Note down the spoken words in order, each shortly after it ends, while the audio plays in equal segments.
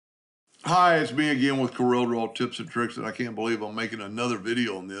Hi, it's me again with Corel Draw Tips and Tricks, and I can't believe I'm making another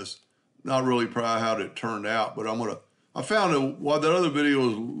video on this. Not really proud of how it turned out, but I found that while that other video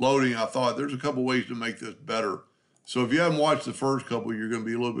was loading, I thought there's a couple ways to make this better. So if you haven't watched the first couple, you're going to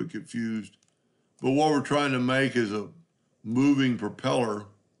be a little bit confused. But what we're trying to make is a moving propeller,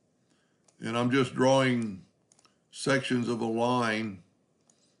 and I'm just drawing sections of a line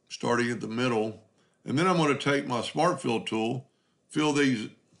starting at the middle, and then I'm going to take my Smart Fill tool, fill these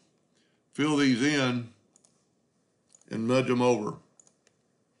in and nudge them over.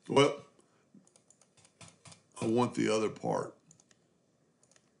 Well, I want the other part.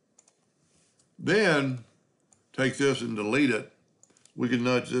 Then take this and delete it. We can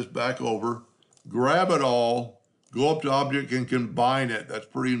nudge this back over, grab it all, go up to object and combine it. That's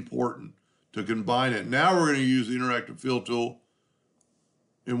pretty important to combine it. Now we're going to use the interactive fill tool,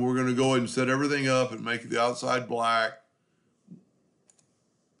 and we're going to go ahead and set everything up and make the outside black.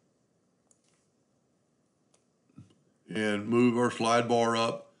 And move our slide bar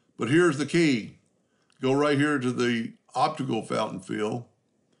up. But here's the key. Go right here to the optical fountain fill,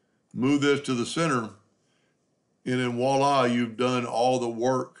 move this to the center, and then voila, you've done all the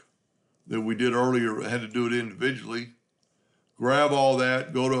work that we did earlier. I had to do it individually. Grab all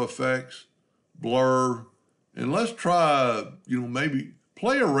that, go to effects, blur, and let's try, maybe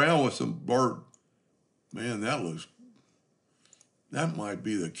play around with some blur. Man, that might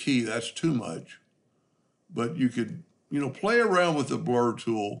be the key. That's too much. But you could, play around with the blur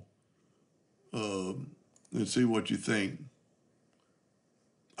tool and see what you think.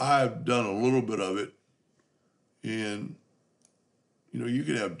 I've done a little bit of it, and, you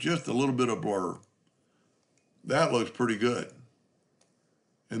can have just a little bit of blur. That looks pretty good.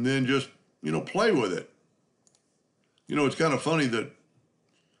 And then just, play with it. It's kind of funny that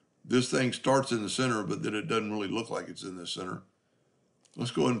this thing starts in the center, but then it doesn't really look like it's in the center.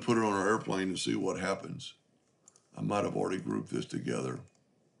 Let's go ahead and put it on our airplane and see what happens. I might have already grouped this together.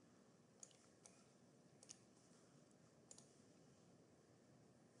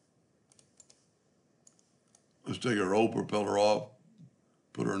 Let's take our old propeller off,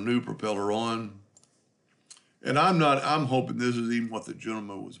 put our new propeller on. And I'm hoping this is even what the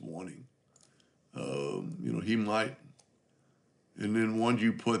gentleman was wanting. He might. And then once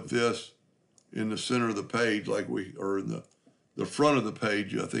you put this in the center of the page, or in the front of the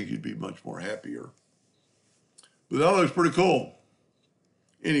page, I think you'd be much more happier. But that looks pretty cool.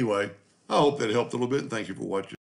 Anyway, I hope that helped a little bit, and thank you for watching.